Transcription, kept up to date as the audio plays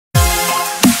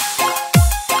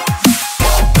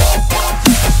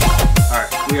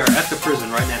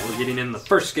getting in the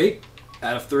first gate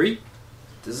out of 3.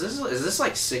 Is this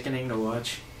like sickening to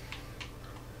watch?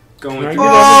 Going through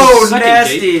oh, the second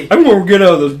nasty! gate. I'm gonna get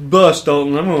out of this bus,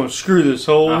 Dalton. I'm gonna screw this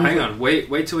whole. Oh, hang on. Wait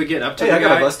till we get up to the I guy.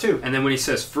 got a bus too. And then when he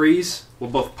says freeze, we'll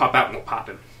both pop out and we'll pop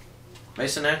him.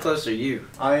 Mason, how close are you?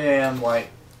 I am like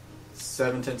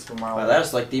 0.7 of a mile Wow, away.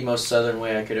 that's like the most southern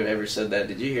way I could have ever said that.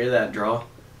 Did you hear that draw?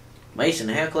 Mason,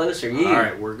 how close are you?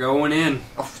 Alright, we're going in.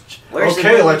 Oh, Where's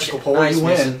okay, the electrical pole, nice, you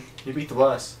win. Mason. You beat the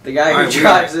bus. The guy who Alright,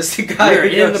 drives this, the guy we are who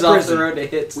in goes the off prison. the road to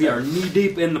hit We stuff. are knee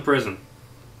deep in the prison.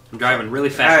 I'm driving really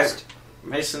fast.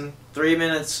 Mason, 3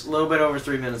 minutes, a little bit over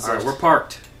 3 minutes Alright, left. we're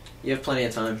parked. You have plenty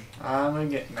of time. I'm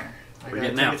getting there. I We're gotta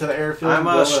getting take out. it to the airfield. I'm and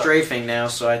blow it up. strafing now,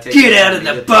 so I take... Get out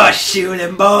of the bus,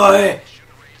 shooting boy!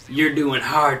 You're doing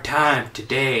hard time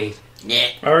today. Yeah.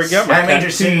 I already got my That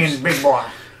means you're tattoos. seeing big boy.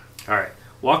 Alright,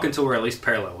 walk until we're at least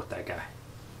parallel with that guy.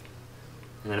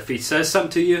 And then if he says something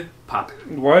to you, pop it.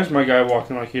 Why is my guy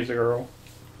walking like he's a girl?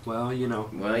 Well, you know.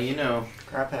 Well, you know.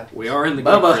 Crap happens. We are in the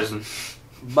Bubba. good prison.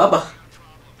 Bubba.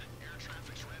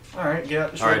 Alright, get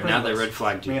out the Alright, now they red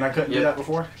flagged I you. mean, I couldn't do Yep. that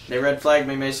before. They red flagged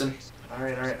me, Mason.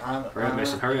 Alright. Hurry up,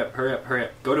 Mason. Hurry up, hurry up, hurry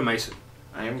up. Go to Mason.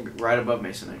 I am right above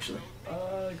Mason, actually.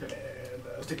 Grenade.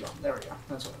 Stick it on. There we go.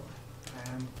 That's what I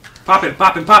want. And Pop him,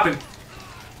 pop him, pop him!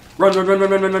 Run, run, run, run,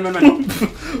 run, run, run, run,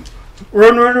 run.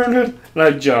 Run. And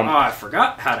I jump. Oh, I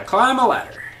forgot how to climb a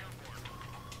ladder.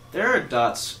 There are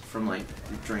dots from, like,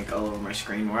 drink all over my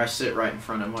screen where I sit right in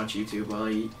front and watch YouTube while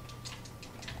I eat.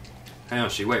 Hang on,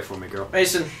 she wait for me, girl.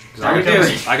 Mason, 'Cause how I you got,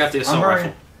 doing? I got the assault I'm hurrying.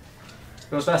 rifle.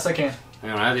 go as fast as I can.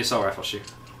 Hang on, I have the assault rifle. Shoot.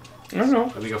 I don't know.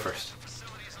 Let me go first.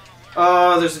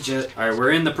 Oh, there's a jet. Alright,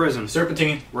 we're in the prison.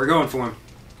 Serpentine. We're going for him.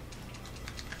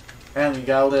 And you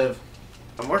gotta live.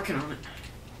 I'm working on it.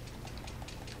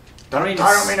 Don't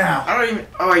die on me now. I don't even...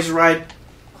 Oh, he's right.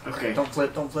 Okay. Don't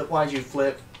flip. Why'd you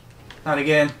flip? Not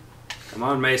again. Come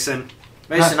on, Mason.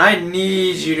 Mason, I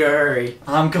need you to hurry.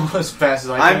 I'm going as fast as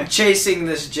I I'm can. chasing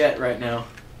this jet right now.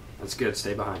 That's good.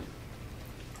 Stay behind.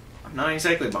 I'm not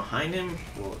exactly behind him.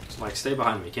 Well, it's like, stay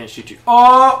behind me. He can't shoot you.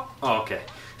 Oh! Oh, okay.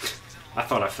 I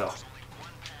thought I fell.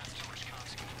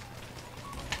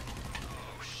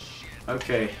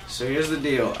 Okay, so here's the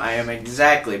deal. I am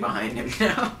exactly behind him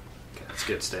now. Okay, that's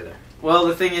good. Stay there. Well,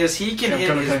 the thing is, he can Yeah, hit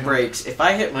come, his come, come. brakes. If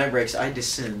I hit my brakes, I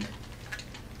descend.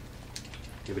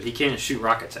 Yeah, but he can't shoot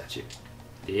rockets at you.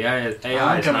 The AI is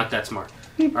coming. not that smart.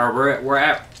 Alright, we're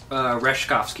at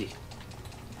Reshkovsky.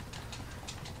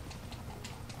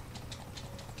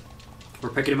 We're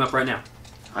picking him up right now.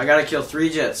 I gotta kill 3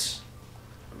 jets.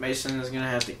 Mason is gonna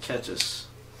have to catch us.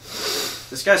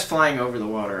 This guy's flying over the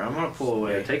water. I'm gonna pull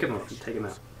away. Yeah, take him out. Take him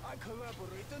out.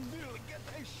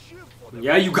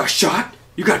 Yeah, you got shot?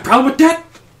 You got a problem with that?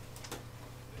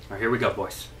 Alright, here we go,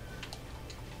 boys.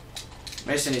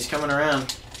 Mason, he's coming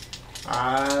around.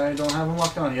 I don't have him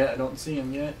locked on yet. I don't see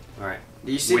him yet. Alright.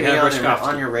 Do you see We me have on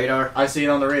Reshkovsky. your radar? I see it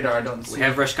on the radar. I don't see We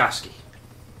have Reshkovsky.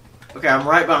 Okay, I'm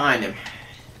right behind him.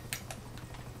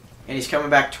 And he's coming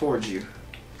back towards you.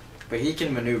 But he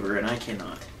can maneuver, and I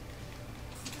cannot.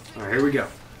 Alright, here we go.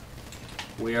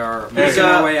 We are He's, making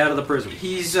our way out of the prison.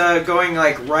 He's going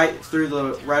like right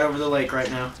over the lake right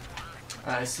now.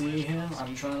 I see him.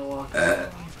 I'm trying to walk.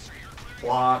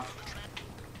 Block.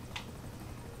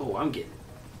 Oh, I'm getting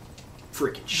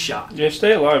freaking shot. Yeah,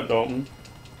 stay alive, Dalton.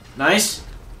 Nice.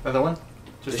 Another one.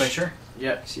 Just This- make sure.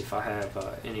 Yep. See if I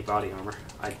have any body armor.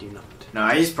 I do not. No,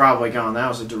 he's probably gone. That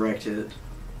was a direct hit.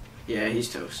 Yeah,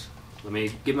 he's toast. Let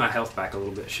me get my health back a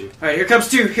little bit, shoot. All right, here comes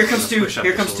 2. Here comes Let's 2. push up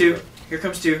Here this comes a 2. little Here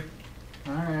comes 2.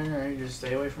 All right. Just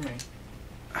stay away from me.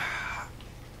 Oh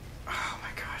my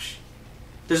gosh.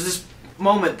 There's this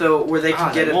moment though where they can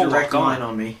They get a won't direct lock on. line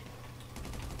on me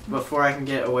before I can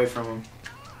get away from them.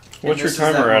 What's your this is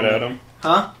that timer at, moment. Adam?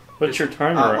 Huh? What's your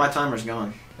timer My at? timer's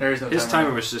gone. There is no His timer.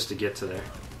 timer was just to get to there.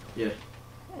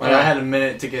 Like, I had a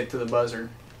minute to get to the buzzer.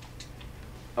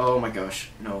 Oh my gosh.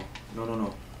 No.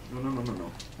 No.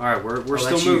 Alright, we're Oh, still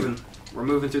that's you. moving. We're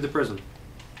moving through the prison.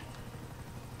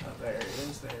 Oh, there he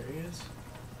is. There he is.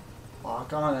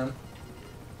 Lock on him.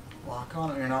 Lock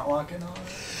on him. You're not locking on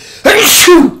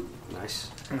him. Nice.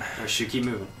 Alright, shoot, keep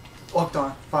moving. Locked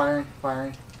on. Firing.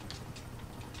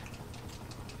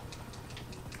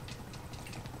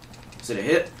 Is it a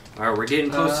hit? Alright, we're getting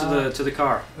close to the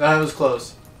car. That was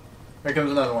close. Here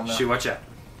comes another one now. Shoot, watch out.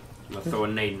 I'm gonna throw a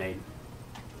nade.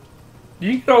 Do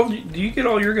you get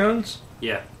all your guns?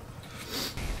 Yeah.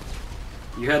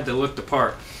 You had to look the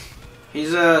part.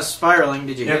 He's spiraling.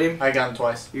 Did you Yep, hit him? I got him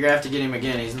twice. You're gonna have to get him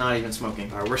again. He's not even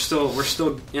smoking. Alright, we're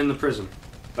still in the prison.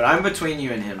 But I'm between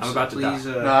you and him. I'm so about to please,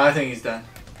 die. No, I think he's done.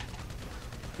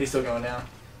 He's still going down.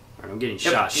 Alright, I'm getting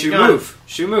Yep, shot. he's Shoot, gone. move.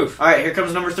 Shoot, move. All right, here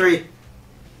comes number 3.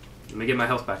 Let me get my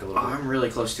health back a little bit. I'm really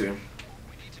close to him.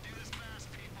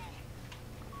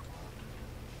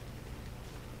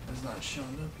 It's not showing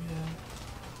up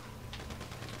yet.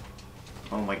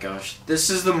 Oh my gosh. This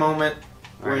is the moment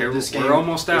where Alright, this game we're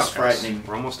almost out. is frightening. Guys.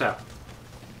 We're almost out.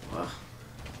 Well,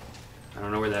 I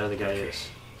don't know where that other guy is.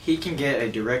 he can get a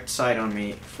direct sight on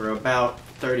me for about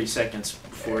 30 seconds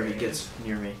before he gets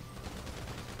near me.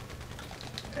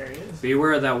 There he is. Be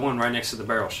aware of that one right next to the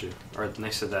barrel chute. Or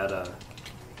next to that,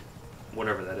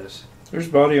 whatever that is. There's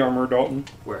body armor, Dalton.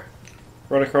 Where?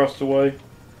 Right across the way.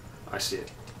 I see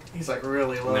it. He's like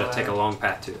really low. I'm going to take a long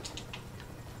path to it.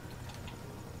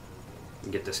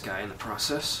 And get this guy in the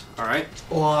process. Alright.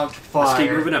 Blocked fire. Let's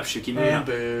keep moving up, Shu. Keep moving up.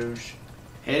 Ambush.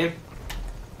 Hit him?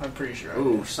 I'm pretty sure.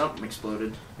 Ooh, something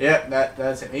exploded. Yeah,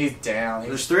 that's it. He's down.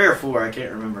 There's 3 or 4, I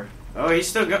can't remember. Oh, he's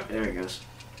still going. There he goes.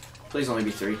 Please only be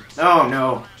 3. Oh,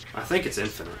 no. I think it's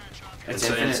infinite. It's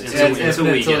Until- infinite. until- Yeah, it's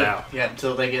until we infinite get out. Yeah,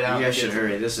 until they get out. You guys and should get-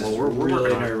 hurry. This is Well, we're really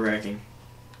working on it. nerve-wracking.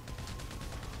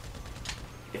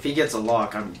 If he gets a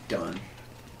lock, I'm done.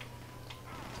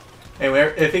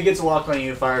 Anyway, if he gets a lock on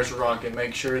you, fires a rocket,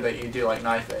 make sure that you do like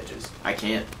knife edges. I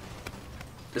can't.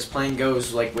 This plane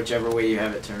goes like whichever way you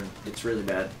have it turned. It's really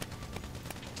bad.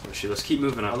 Oh, Shu, let's keep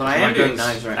moving up. Although My I am doing gun's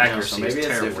knives right now, so accuracy maybe is it's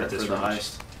terrible different at this for the range.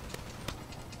 heist.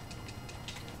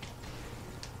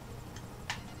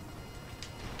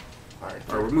 Alright,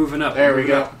 Alright, we're moving up. there We're we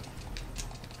moving go. up.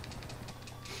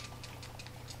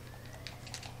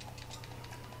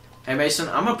 Hey Mason,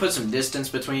 I'm gonna put some distance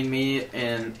between me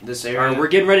and this area. Alright, we're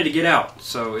getting ready to get out.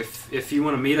 So if you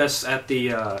want to meet us at the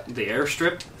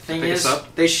airstrip, Thing pick is, us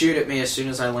up. they shoot at me as soon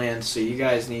as I land, so you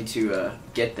guys need to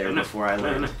get there I know. before I No,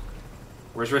 land. no.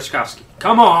 Where's Rishkovsky?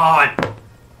 Come on!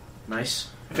 Nice.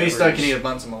 If he's stuck, you need to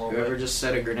bunch him a little Whoever bit. just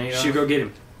set a grenade Shu, off. go get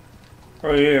him.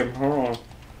 Oh yeah, hold on.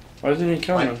 Why isn't he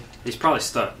coming? He's probably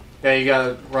stuck. Yeah, you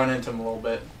gotta run into him a little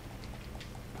bit.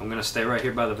 I'm gonna stay right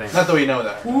here by the van. Not that we know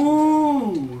that.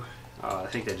 Ooh! I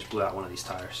think they just blew out one of these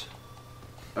tires.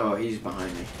 Oh, he's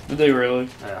behind me. Did they really?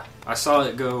 Yeah, I saw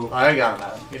it go. I got him,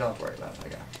 Adam. You don't have to worry about it. I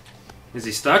got him. Is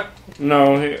he stuck?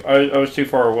 No, I was too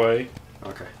far away.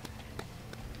 Okay.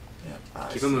 Yeah,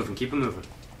 nice. Keep him moving. Keep him moving.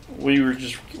 We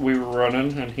were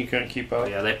running and he couldn't keep Oh up.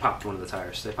 yeah, they popped one of the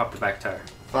tires. They popped the back tire.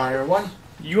 Fire 1.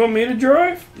 You want me to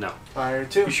drive? No. Fire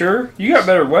 2. You sure? You got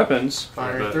better weapons.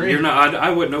 Fire Yeah, but 3. you're not. I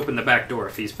wouldn't open the back door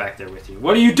if he's back there with you.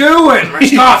 What are you doing,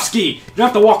 Rishkovsky? You don't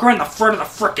have to walk around the front of the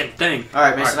frickin' thing. All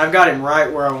right, Mason, I've got him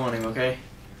right where I want him. Okay,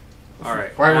 All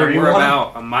right. Right where you we're want him?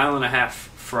 about a mile and a half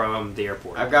from the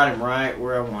airport. I've got him right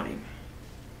where I want him.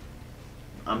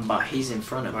 He's in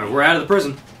front of All me. right, we're out of the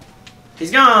prison.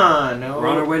 He's gone. No, We're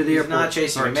on our way to the he's airport. not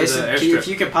chasing Or me. to the Mason, airstrip. if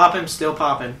you can pop him, still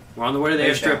pop him. We're on the way to the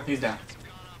He's airstrip. down. He's down.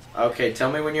 Okay, tell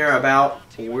me when you're about.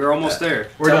 We're almost there.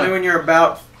 We're tell done. me when you're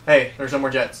about. Hey, there's no more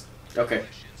jets. Okay.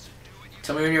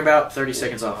 Tell me when you're about 30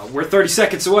 seconds off. We're 30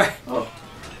 seconds away. Oh.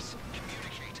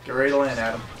 Get ready to land,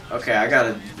 Adam. Okay, I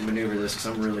gotta maneuver this because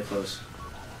I'm really close.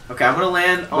 Okay, I'm gonna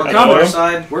land on the coming. far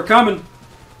side. We're coming.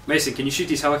 Mason, can you shoot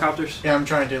these helicopters? Yeah, I'm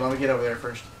trying to. Let me get over there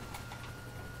first.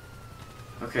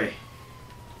 Okay,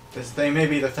 This thing may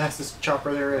be the fastest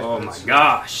chopper there is. Oh but my it's-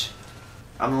 gosh.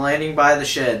 I'm landing by the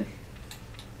shed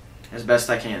as best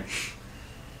I can.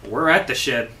 We're at the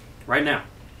shed right now.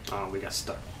 Oh, we got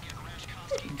stuck.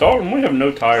 Dalton, we have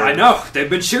no tires. I know. They've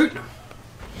been shooting.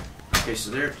 Okay,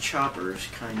 so there are choppers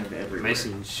kind of everywhere.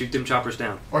 Mason, shoot them choppers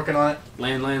down. Working on it.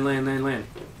 Land, land, land, land, land.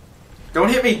 Don't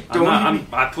hit me! Don't hit me!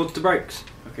 I put the brakes.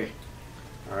 Okay.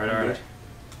 All right, all right.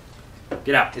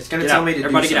 Get out. It's gonna Get tell out. me to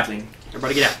Everybody do get something. out.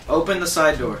 Everybody get out. Open the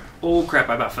side door. Oh crap!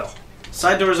 I about fell.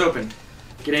 Side door's open.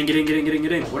 Get in, get in, get in, get in,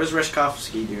 get in. What is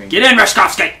Reshkovsky doing? Get in,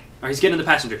 Reshkovsky! All right, he's getting in the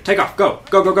passenger. Take off. Go,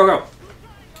 go, go, go, go.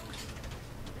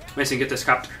 Mason, get this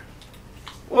copter.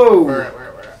 Whoa! We're at.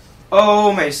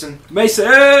 Oh, Mason. Mason!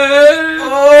 Oh!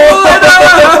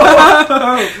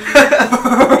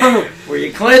 Were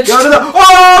you clinched? Go to the.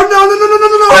 Oh no no no no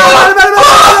no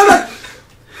no!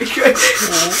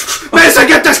 Mason,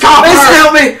 get this copper! Mason,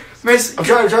 help me! Mason, I'm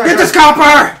trying. Get this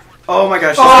copper! oh my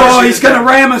gosh. Oh, he's gonna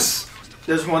ram us!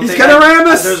 There's one He's thing. gonna ram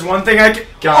us! There's one thing I can.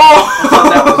 Got I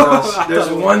thought that was us. There's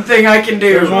one thing I can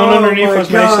do. There's one underneath my us,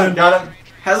 God. Mason. Got him.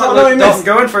 How's Oh, it no, look? he Dalton, missed.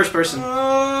 go in first person.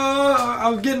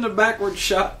 I'm getting a backward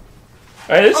shot.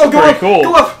 Hey, this Oh, is go pretty up, cool.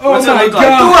 go up! Oh What's my it look like?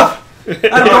 God! Go up!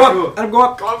 Adam, go up! Adam, go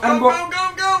up! Go, Adam, go, go up! go,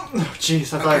 go, go! Oh,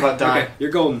 jeez, I thought about dying. Okay,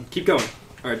 you're golden. Keep going.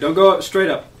 All right, don't go up straight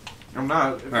up. I'm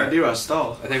not. If I Alright. do, I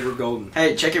stall. I think we're golden.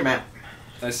 Hey, check your map.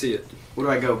 I see it. Where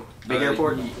do I go? Big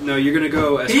airport? No, you're gonna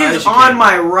go as He high is as you on can.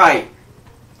 my right.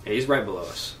 Yeah, he's right below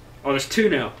us. Oh, there's two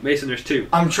now. Mason, there's two.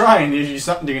 I'm trying. Do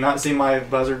you not see my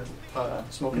buzzard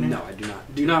smoking here? No, I do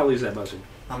not. Do not lose that buzzer.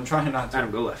 I'm trying not to.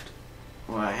 Adam, go left.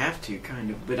 Well, I have to, kind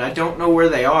of, but I don't know where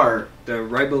they are. They're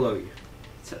right below you.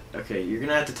 So, okay, you're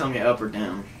gonna have to tell me up or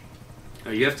down.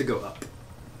 Oh, you have to go up.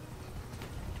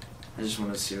 I just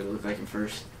wanted to see what it looked like at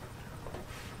first.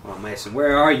 Oh, Mason,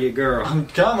 where are you, girl? I'm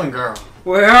coming, girl.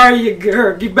 Where are you,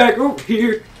 girl? Get back over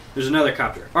here. There's another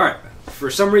copter. Alright, for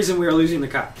some reason we are losing the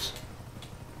cops.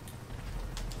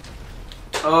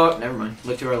 Oh, never mind.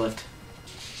 Look to our left.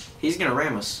 He's gonna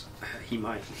ram us. He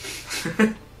might.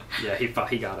 Yeah,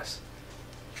 he got us.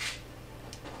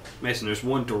 Mason, there's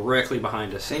one directly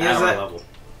behind us Thing at is our that- level.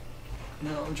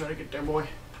 No, I'm trying to get there, boy.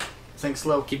 Think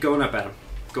slow. Keep going up, Adam.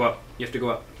 Go up. You have to go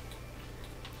up.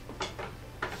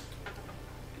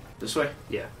 This way.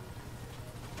 Yeah.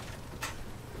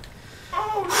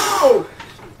 Oh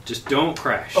Just don't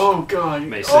crash. no! Oh god!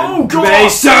 Mason. Oh god!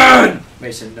 Mason!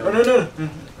 Mason, no. No, no, no!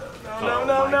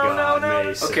 Oh my God,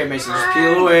 Mason. Okay, Mason, just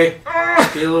peel away.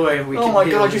 Just peel away. We Oh can my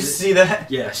peel god! You it. see that?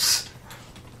 Yes.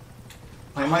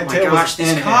 Oh My my tail gosh, was these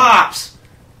in him. cops!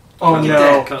 Oh Look at no!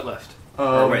 that. Cut left.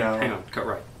 Oh Or wait, no! hang on. Cut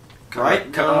right. Cut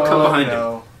Right? Cut, Oh, cut behind him.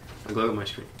 no. I'll go to my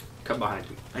screen. Cut behind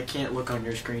him. I can't look on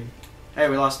your screen. Hey,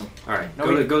 we lost him. Alright, No,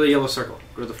 go we- to the yellow circle.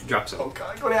 Go to the drop zone. Oh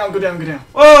god! Go down! Go down! Go down!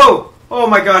 Whoa! Oh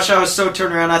my gosh, I was so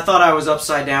turned around. I thought I was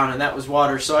upside down and that was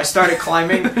water, so I started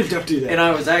climbing Don't do that. and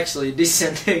I was actually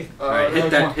descending. Alright, hit come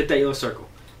that on. hit that yellow circle.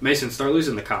 Mason, start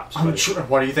losing the cops. I'm buddy. trying.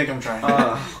 What do you think I'm trying? Oh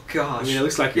I gosh. mean, it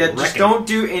looks like you're Yeah, just wrecking. don't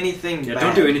do anything Yeah, bad.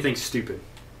 don't do anything stupid.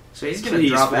 So he's gonna Please,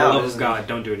 drop for the out, love of isn't God,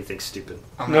 don't do anything stupid.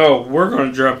 I'm No, we're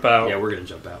gonna jump out. Yeah, we're gonna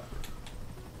jump out.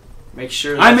 he? Make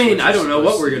sure I that's mean, what I you're don't know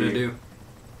what supposed we're to gonna do.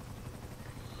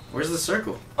 Where's the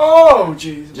circle? Oh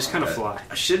jeez! Just kind of fly.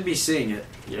 I should be seeing it.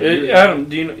 Yeah, Adam,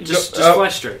 do you know? just up, fly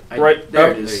straight. Right,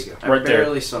 there up. it is. There you I Right there.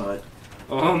 barely saw it.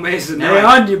 Oh, Mason, Now hang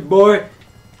I- on you, boy.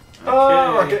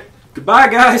 Oh, Okay. okay. Goodbye,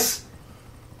 guys.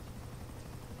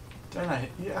 Didn't I?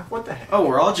 Yeah. What the heck? Oh,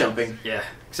 we're all jumping. Yeah,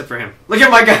 except for him. Look at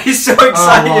my guy, he's so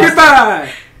excited. wow.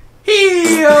 Goodbye.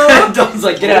 Heel. Don's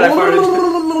like, get out, I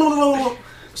farted.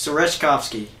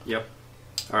 Sereshkovsky.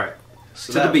 All right, So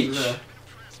To the that beach. was,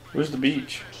 Where's the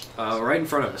beach? right in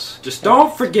front of us. Just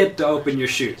don't forget to open your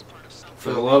chute.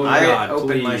 For the love of I God, opened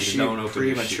please my chute don't open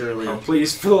your chute. prematurely. Oh,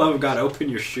 please, for the love of God, open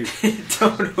your chute.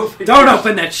 don't open Don't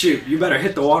open that chute. You better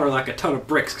hit the water like a ton of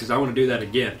bricks, because I want to do that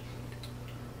again.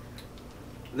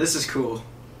 This is cool.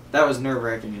 That was nerve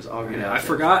wracking as all get out. I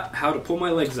forgot how to pull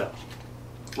my legs up.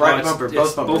 Right Oh, it's- bumper, it's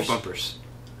both bumpers. Both bumpers.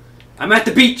 I'm at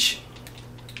the beach.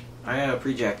 I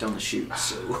pre-jacked on the chute,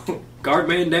 so. Guard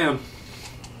man down.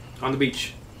 On the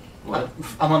beach. What?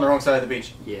 I'm on the wrong side of the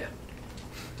beach. Yeah.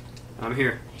 I'm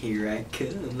here. Here I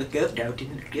come. Look up,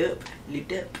 Dalton. Look up.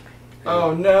 Look up.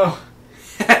 Oh no!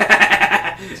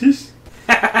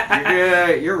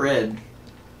 You're red.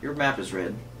 Your map is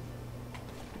red.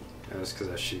 That was because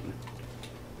I was shooting.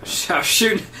 I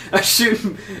was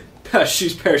shooting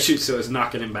shoots parachute, so it's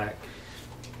knocking him back.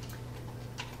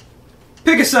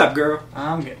 Pick us up, girl,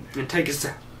 I'm getting. and take us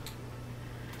out.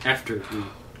 After we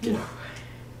get out.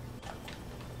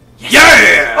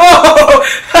 Yeah!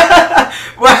 Oh!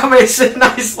 Wow, Mason,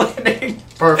 nice landing.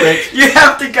 Perfect. You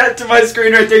have to cut to my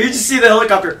screen right there. You just see the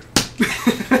helicopter.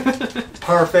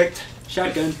 Perfect.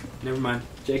 Shotgun. Never mind.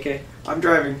 JK. I'm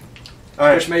driving.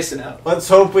 All Push right. Mason out. Let's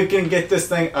hope we can get this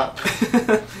thing up.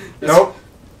 Nope.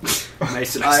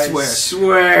 Mason, I swear.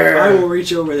 swear. I will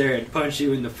reach over there and punch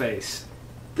you in the face.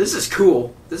 This is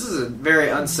cool. This is a very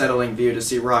unsettling view to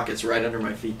see rockets right under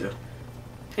my feet, though.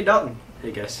 Hey, Dalton.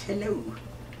 Hey, guys. Hello.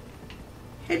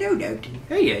 Hello, Dalton.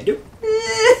 Hey, I do.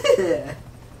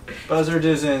 Buzzard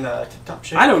is in top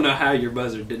shape. I don't know how your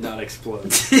buzzer did not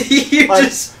explode. You Like-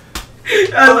 just...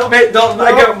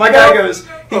 Dalton, my guy goes,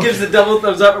 he gives the double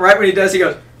thumbs up, right when he does, he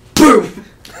goes, boom!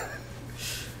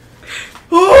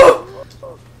 Oh!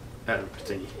 Adam,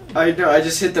 thingy. I know, I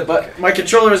just hit the button. My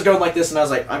controller was going like this, and I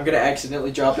was like, I'm gonna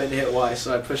accidentally drop it and hit Y,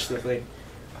 so I pushed the thing.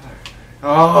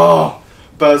 Oh,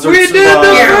 Buzzard We did the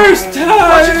survived. first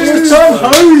time! First time,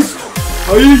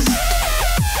 Heist!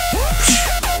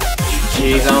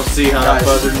 Jeez, I don't see how that Guys.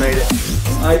 Buzzard made it.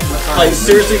 Like,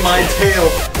 seriously, my tail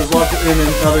was locked in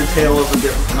another tail of a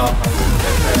different compound.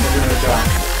 I'm gonna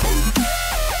die.